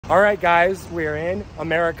All right, guys, we're in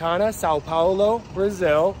Americana, Sao Paulo,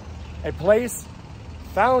 Brazil, a place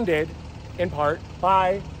founded in part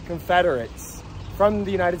by Confederates from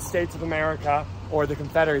the United States of America, or the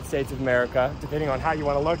Confederate States of America, depending on how you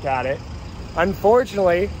want to look at it.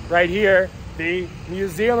 Unfortunately, right here, the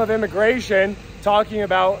Museum of Immigration, talking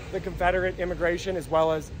about the Confederate immigration as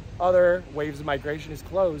well as other waves of migration, is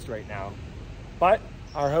closed right now. But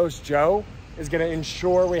our host, Joe, is going to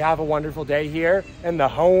ensure we have a wonderful day here in the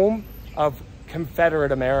home of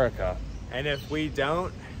Confederate America. And if we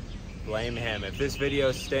don't, blame him. If this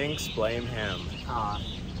video stinks, blame him.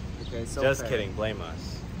 Okay, so Just fair. kidding, blame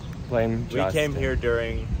us. Blame Justin. We came here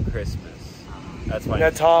during Christmas. That's why.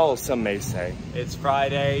 Natal, some may say. It's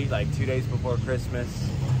Friday, like 2 days before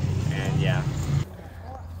Christmas, and yeah.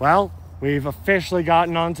 Well, we've officially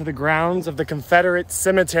gotten onto the grounds of the Confederate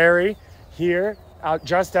Cemetery here,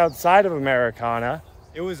 just outside of Americana.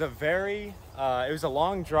 It was a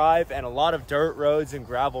long drive and a lot of dirt roads and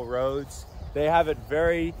gravel roads. They have it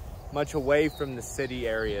very much away from the city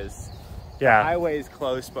areas. Yeah. The highway is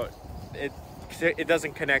close, but it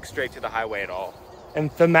doesn't connect straight to the highway at all.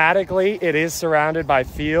 And thematically, it is surrounded by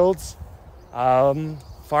fields,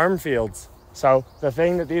 farm fields. So the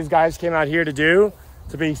thing that these guys came out here to do,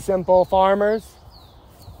 to be simple farmers,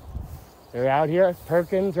 they're out here.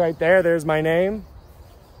 Perkins right there, there's my name.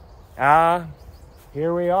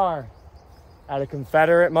 Here we are at a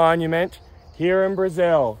Confederate monument here in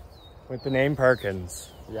Brazil with the name Perkins.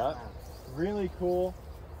 Yeah, really cool.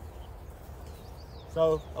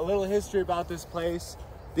 So a little history about this place.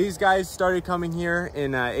 These guys started coming here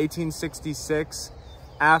in 1866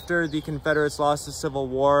 after the Confederates lost the Civil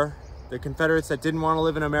War. The Confederates that didn't want to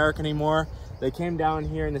live in America anymore, they came down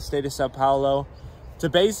here in the state of Sao Paulo to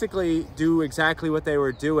basically do exactly what they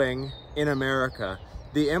were doing in America.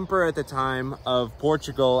 The emperor at the time of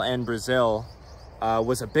Portugal and Brazil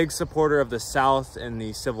was a big supporter of the South in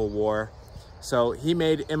the Civil War. So he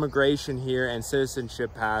made immigration here and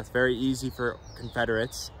citizenship path very easy for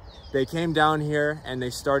Confederates. They came down here and they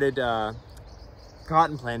started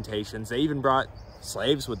cotton plantations. They even brought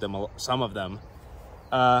slaves with them, some of them.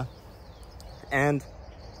 And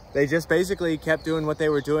they just basically kept doing what they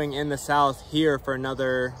were doing in the South here for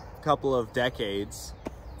another couple of decades.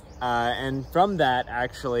 And from that,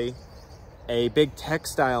 actually, a big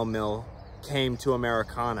textile mill came to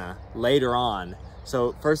Americana later on.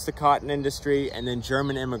 So first the cotton industry, and then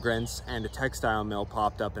German immigrants and a textile mill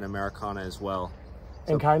popped up in Americana as well.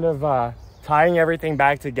 And kind of tying everything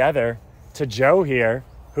back together to Joe here,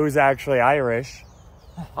 who's actually Irish.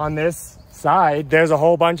 On this side, there's a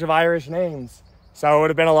whole bunch of Irish names. So it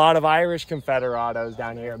would have been a lot of Irish Confederados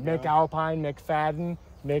down here. Mick Alpine, McFadden,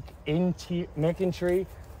 McIntry,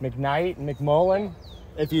 McKnight, McMullen.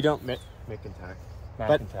 If you don't, McIntyre.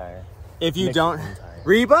 McIntyre. If you don't,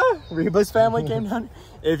 Reba's family came down.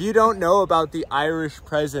 If you don't know about the Irish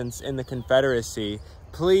presence in the Confederacy,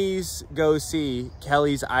 please go see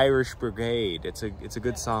Kelly's Irish Brigade. It's a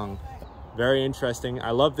good song. Very interesting. I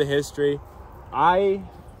love the history.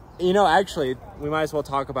 Actually, we might as well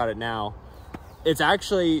talk about it now. It's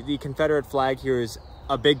actually, the Confederate flag here is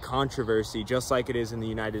a big controversy, just like it is in the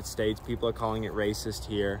United States. People are calling it racist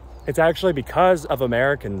here. It's actually because of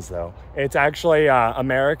Americans, though. It's actually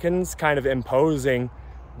Americans kind of imposing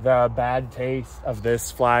the bad taste of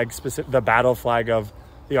this flag, the battle flag of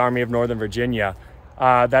the Army of Northern Virginia.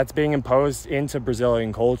 That's being imposed into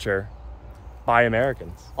Brazilian culture by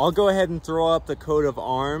Americans. I'll go ahead and throw up the coat of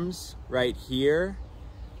arms right here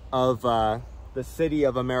of the city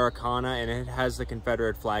of Americana, and it has the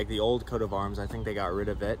Confederate flag, the old coat of arms. I think they got rid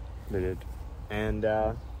of it. They did. And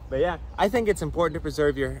but yeah, I think it's important to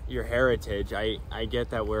preserve your heritage. I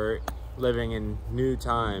get that we're living in new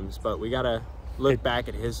times, but we gotta look back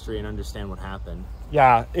at history and understand what happened.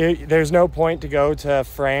 Yeah, there's no point to go to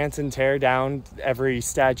France and tear down every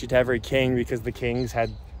statue to every king, because the kings had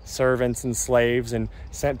servants and slaves and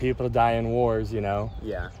sent people to die in wars, you know?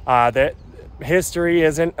 Yeah. That history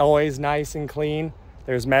isn't always nice and clean.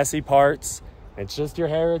 There's messy parts. It's just your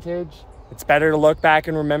heritage. It's better to look back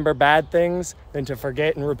and remember bad things than to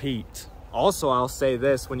forget and repeat. Also, I'll say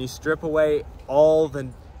this, when you strip away all the,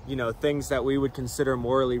 things that we would consider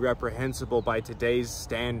morally reprehensible by today's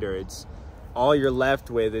standards, all you're left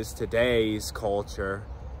with is today's culture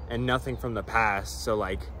and nothing from the past. So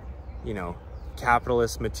like,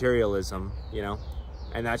 capitalist materialism,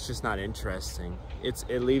 and that's just not interesting.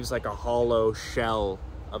 It leaves like a hollow shell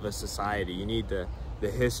of a society. You need the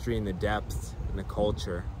history and the depth and the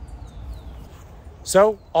culture.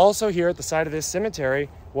 So also here at the side of this cemetery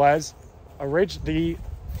was the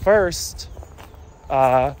first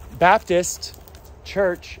Baptist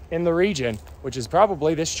church in the region, which is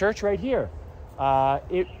probably this church right here.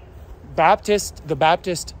 The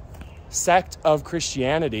Baptist sect of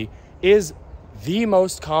Christianity is the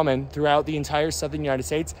most common throughout the entire southern United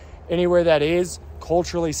States. Anywhere that is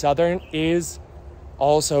culturally southern is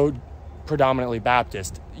also predominantly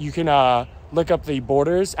Baptist. You can look up the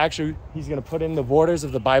borders. Actually, he's going to put in the borders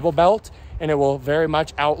of the Bible Belt, and it will very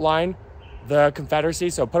much outline the Confederacy.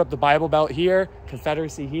 So put up the Bible Belt here,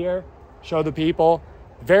 Confederacy here, show the people.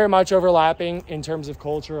 Very much overlapping in terms of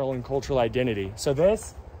cultural and cultural identity. So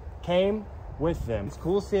this came with them. It's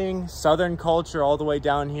cool seeing southern culture all the way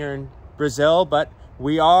down here in Brazil, but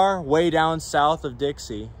we are way down south of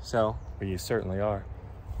Dixie, so. You certainly are.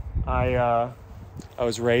 I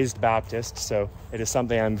was raised Baptist, so it is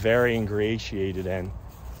something I'm very ingratiated in.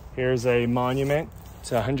 Here's a monument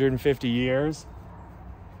to 150 years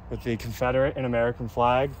with the Confederate and American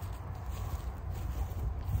flag.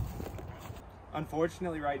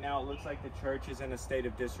 Unfortunately, right now, it looks like the church is in a state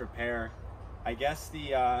of disrepair. I guess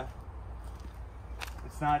it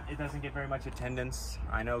doesn't get very much attendance.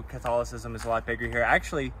 I know Catholicism is a lot bigger here.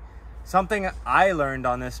 Actually, something I learned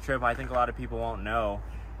on this trip, I think a lot of people won't know,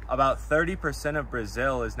 about 30% of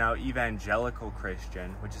Brazil is now evangelical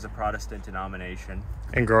Christian, which is a Protestant denomination.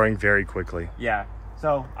 And growing very quickly. Yeah,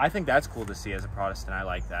 so I think that's cool to see as a Protestant. I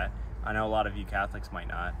like that. I know a lot of you Catholics might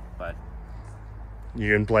not, but...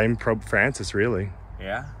 You can blame Pope Francis, really.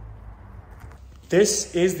 Yeah.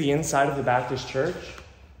 This is the inside of the Baptist church.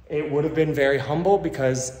 It would have been very humble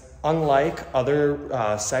because unlike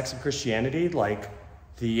other sects of Christianity, like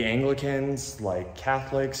the Anglicans, like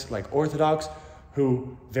Catholics, like Orthodox,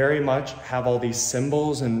 who very much have all these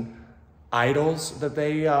symbols and idols that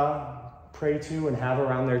they pray to and have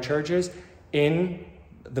around their churches, in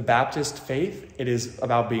the Baptist faith, it is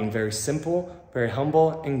about being very simple, very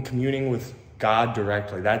humble, and communing with God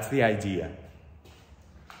directly. That's the idea.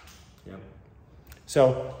 Yep.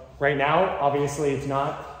 So right now, obviously, it's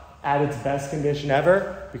not at its best condition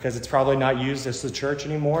ever because it's probably not used as the church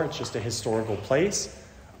anymore. It's just a historical place,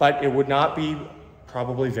 but it would not be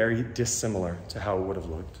probably very dissimilar to how it would have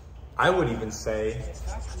looked. I would even say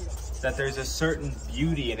that there's a certain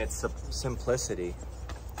beauty in its simplicity.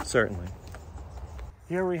 Certainly.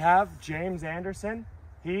 Here we have James Anderson.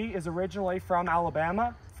 He is originally from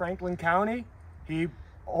Alabama, Franklin County. He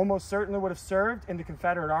almost certainly would have served in the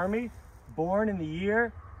Confederate Army, born in the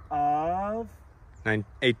year of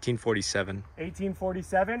 1847.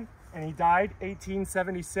 1847, and he died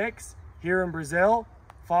 1876 here in Brazil.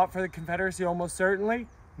 Fought for the Confederacy almost certainly,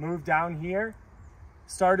 moved down here,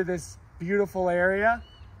 started this beautiful area,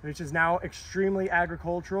 which is now extremely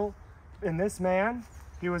agricultural. And this man,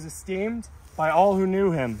 he was esteemed by all who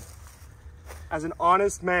knew him as an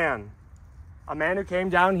honest man. A man who came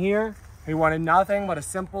down here, he wanted nothing but a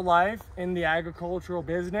simple life in the agricultural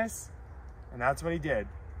business, and that's what he did.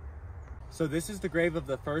 So this is the grave of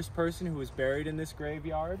the first person who was buried in this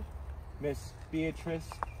graveyard, Miss Beatrice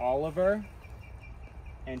Oliver,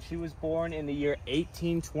 and she was born in the year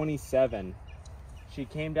 1827. She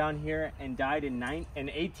came down here and died in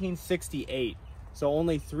 1868. So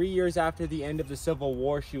only 3 years after the end of the Civil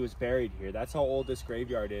War, she was buried here. That's how old this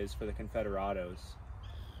graveyard is for the Confederados.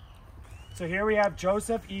 So here we have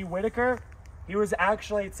Joseph E. Whitaker. He was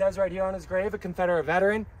actually, it says right here on his grave, a Confederate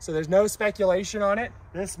veteran. So there's no speculation on it.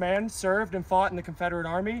 This man served and fought in the Confederate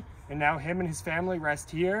Army, and now him and his family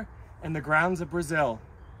rest here in the grounds of Brazil.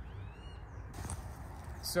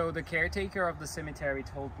 So the caretaker of the cemetery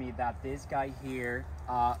told me that this guy here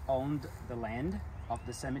owned the land of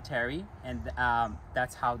the cemetery, and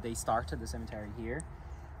that's how they started the cemetery here,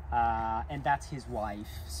 and that's his wife.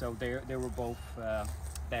 So they were both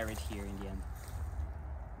buried here in the end.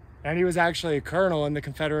 And he was actually a colonel in the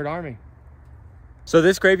Confederate Army. So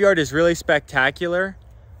this graveyard is really spectacular.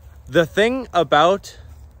 The thing about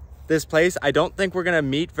this place, I don't think we're gonna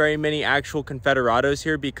meet very many actual Confederados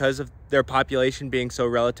here because of their population being so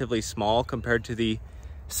relatively small compared to the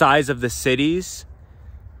size of the cities.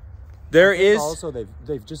 There is also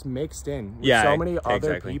they've just mixed in with so many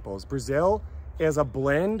other peoples. Brazil is a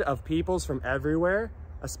blend of peoples from everywhere,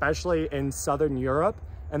 especially in Southern Europe,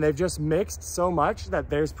 and they've just mixed so much that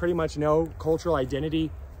there's pretty much no cultural identity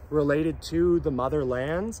related to the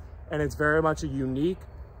motherlands, and it's very much a unique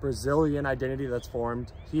Brazilian identity that's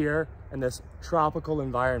formed here in this tropical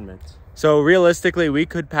environment. So realistically, we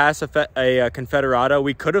could pass a Confederado.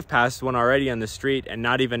 We could have passed one already on the street and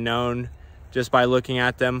not even known just by looking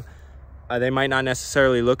at them. They might not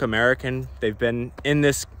necessarily look American. They've been in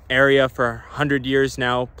this area for 100 years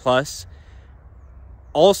now plus.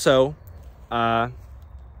 Also,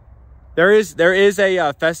 There is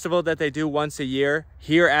a festival that they do once a year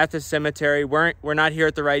here at the cemetery. We're not here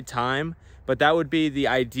at the right time, but that would be the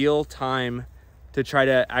ideal time to try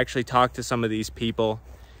to actually talk to some of these people,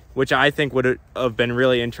 which I think would have been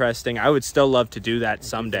really interesting. I would still love to do that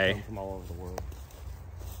someday. People come from all over the world.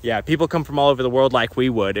 Yeah, people come from all over the world like we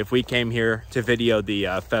would if we came here to video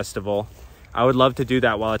the festival. I would love to do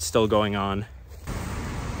that while it's still going on.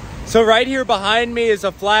 So right here behind me is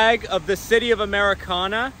a flag of the city of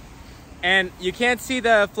Americana. And you can't see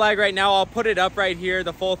the flag right now. I'll put it up right here,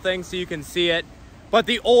 the full thing, so you can see it. But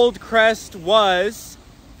the old crest was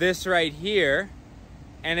this right here.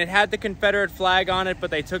 And it had the Confederate flag on it,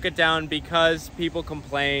 but they took it down because people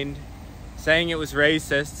complained, saying it was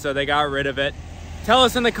racist, so they got rid of it. Tell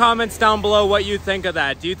us in the comments down below what you think of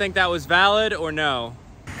that. Do you think that was valid or no?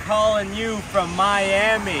 Calling you from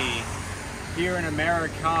Miami, here in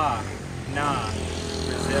America,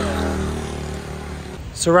 Brazil.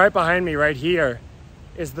 So right behind me, right here,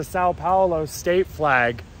 is the Sao Paulo state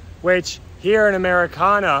flag, which here in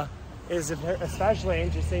Americana is especially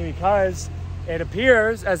interesting because it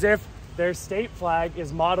appears as if their state flag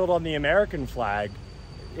is modeled on the American flag.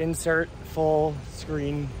 Insert full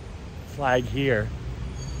screen flag here.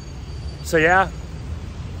 So yeah,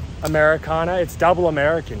 Americana, it's double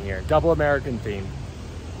American here, double American theme.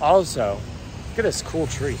 Also, look at this cool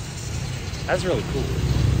tree. That's really cool.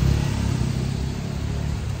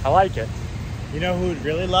 I like it. You know who would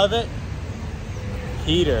really love it?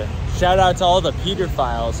 Peter. Shout out to all the Peter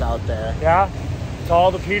files out there. Yeah, to all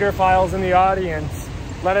the Peter files in the audience.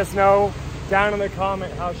 Let us know down in the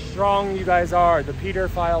comment how strong you guys are, the Peter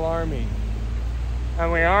file army.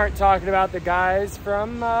 And we aren't talking about the guys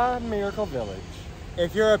from Miracle Village.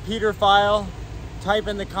 If you're a Peter file, type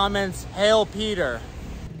in the comments, "Hail Peter."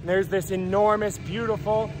 There's this enormous,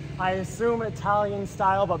 beautiful, I assume Italian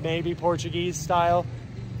style, but maybe Portuguese style,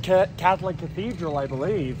 Catholic cathedral, I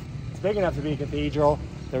believe. It's big enough to be a cathedral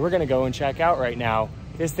that we're gonna go and check out right now.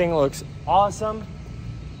 This thing looks awesome.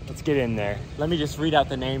 Let's get in there. Let me just read out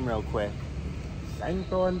the name real quick.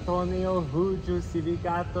 Santo Antonio Huju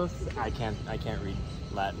Civicatus. I can't read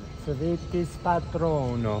Latin. Civitas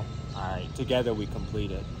Patrono. All right, together we complete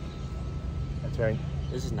it. That's right.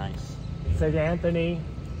 This is nice. St. Anthony.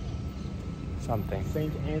 Something.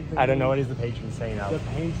 Saint Anthony. I don't know what is the patron saint of. The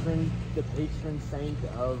patron saint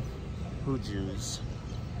of Hujus.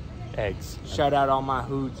 Eggs. Shout out all my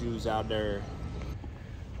Hujus out there.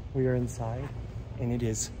 We are inside and it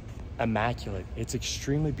is immaculate. It's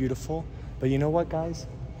extremely beautiful. But you know what, guys?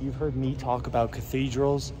 You've heard me talk about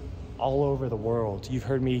cathedrals all over the world. You've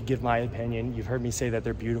heard me give my opinion. You've heard me say that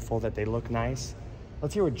they're beautiful, that they look nice.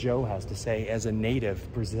 Let's hear what Joe has to say as a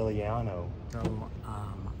native Braziliano. So,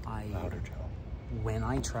 Louder, Joe. when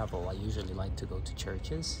I travel, I usually like to go to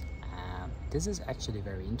churches. This is actually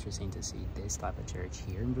very interesting to see this type of church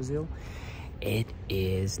here in Brazil. It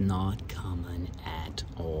is not common at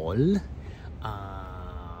all.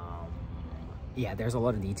 Yeah, there's a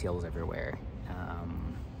lot of details everywhere.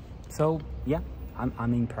 So yeah,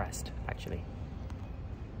 I'm impressed actually.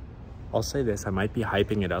 I'll say this, I might be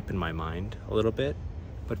hyping it up in my mind a little bit,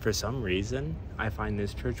 but for some reason, I find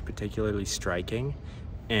this church particularly striking.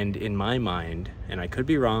 And in my mind, and I could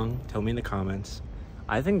be wrong, tell me in the comments,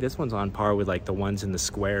 I think this one's on par with like the ones in the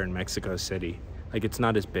square in Mexico City. Like, it's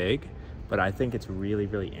not as big, but I think it's really,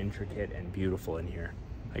 really intricate and beautiful in here.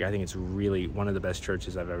 Like, I think it's really one of the best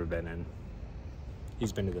churches I've ever been in.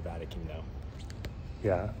 He's been to the Vatican though.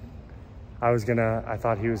 Yeah. I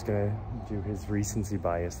thought he was gonna do his recency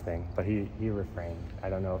bias thing, but he refrained. I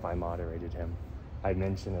don't know if I moderated him. I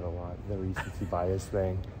mention it a lot, the recency bias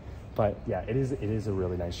thing. But yeah, it is a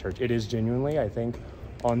really nice church. It is genuinely, I think,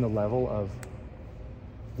 on the level of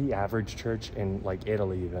the average church in like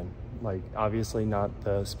Italy even. Like, obviously not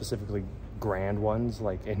the specifically grand ones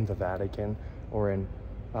like in the Vatican or in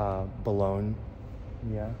Bologna.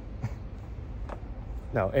 Yeah.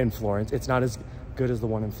 No, in Florence. It's not as good as the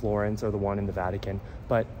one in Florence or the one in the Vatican,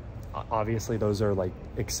 but obviously those are like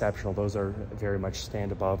exceptional. Those are very much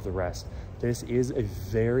stand above the rest. This is a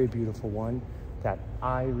very beautiful one that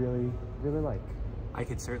I really, really like. I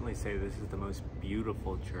could certainly say this is the most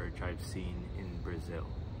beautiful church I've seen in Brazil.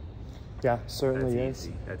 Yeah, certainly is.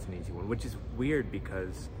 Easy. That's an easy one, which is weird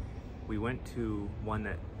because we went to one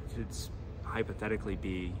that should hypothetically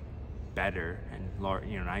be better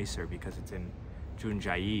and nicer because it's in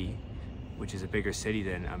Jundiaí, which is a bigger city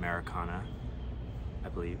than Americana, I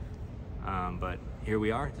believe. But here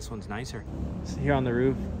we are, this one's nicer. So here on the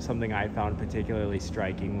roof, something I found particularly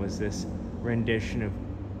striking was this rendition of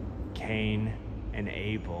Cain and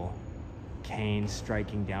Abel. Cain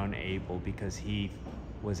striking down Abel because he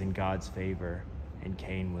was in God's favor and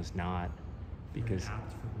Cain was not, because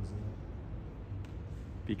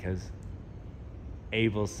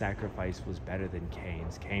Abel's sacrifice was better than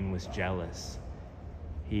Cain's. Cain was jealous.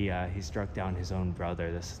 He struck down his own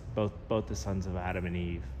brother, both the sons of Adam and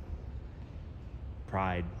Eve.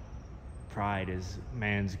 Pride is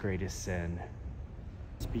man's greatest sin.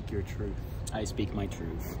 Speak your truth. I speak my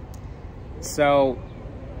truth. So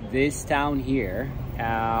this town here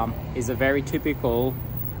is a very typical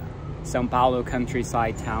São Paulo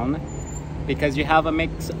countryside town, because you have a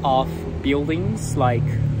mix of buildings like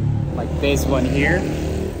this one here,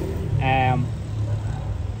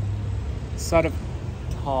 sort of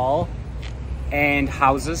tall, and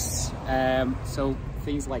houses, so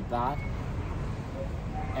things like that,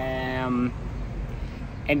 and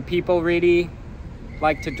people really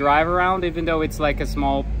like to drive around, even though it's like a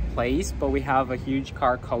small place, but we have a huge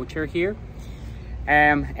car culture here,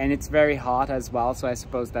 and it's very hot as well, so I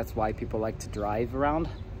suppose that's why people like to drive around,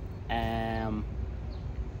 and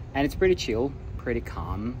it's pretty chill, pretty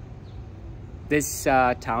calm. This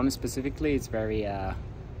town specifically is very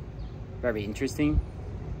interesting,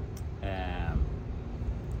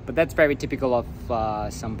 but that's very typical of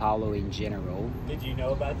São Paulo in general. Did you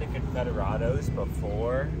know about the Confederates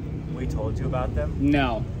before we told you about them?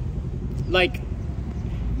 No, like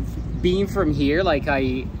being from here, like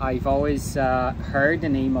I've always heard the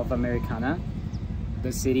name of Americana,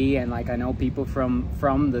 the city, and like I know people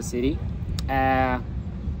from the city,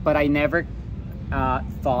 but I never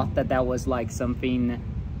thought that was like something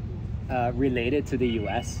related to the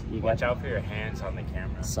US. Watch out for your hands on the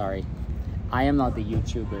camera. Sorry, I am not the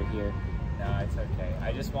YouTuber here. No, it's okay.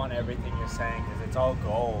 I just want everything you're saying because it's all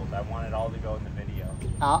gold. I want it all to go in the video.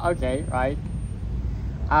 Okay, right.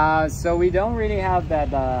 So we don't really have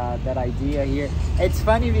that idea here. It's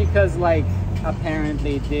funny because like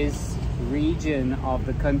apparently this region of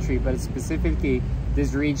the country, but specifically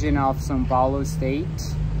this region of São Paulo state,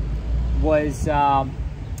 was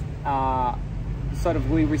sort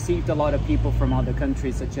of, we received a lot of people from other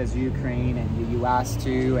countries such as Ukraine and the US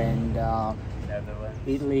too, and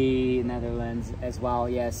Italy, Netherlands as well.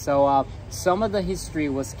 Yes, so some of the history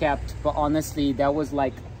was kept, but honestly that was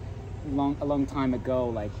like a long time ago,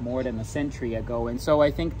 like more than a century ago, and so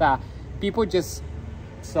I think that people just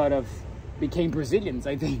sort of became Brazilians,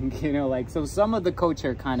 I think, you know, like, so some of the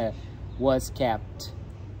culture kind of was kept,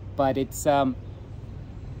 but it's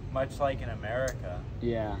much like in America,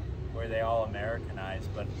 yeah, where they all Americanized,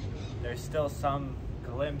 but there's still some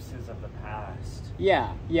glimpses of the past.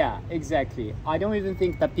 Yeah, exactly. I don't even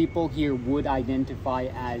think that people here would identify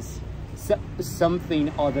as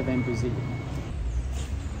something other than Brazilian.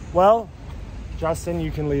 Well, Justin,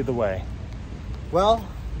 you can lead the way. Well,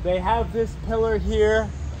 they have this pillar here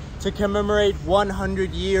to commemorate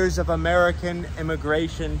 100 years of American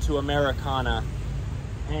immigration to Americana.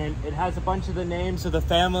 And it has a bunch of the names of the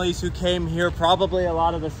families who came here, probably a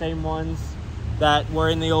lot of the same ones that were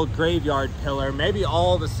in the old graveyard pillar, maybe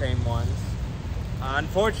all the same ones.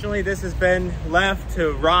 Unfortunately, this has been left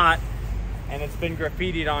to rot and it's been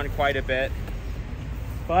graffitied on quite a bit.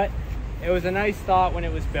 But it was a nice thought when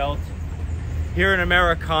it was built. Here in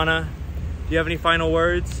Americana, do you have any final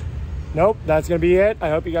words? Nope, that's gonna be it. I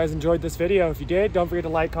hope you guys enjoyed this video. If you did, don't forget to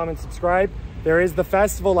like, comment, subscribe. There is the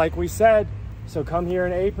festival, like we said, so come here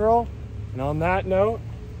in April. And on that note,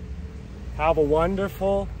 have a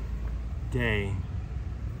wonderful day.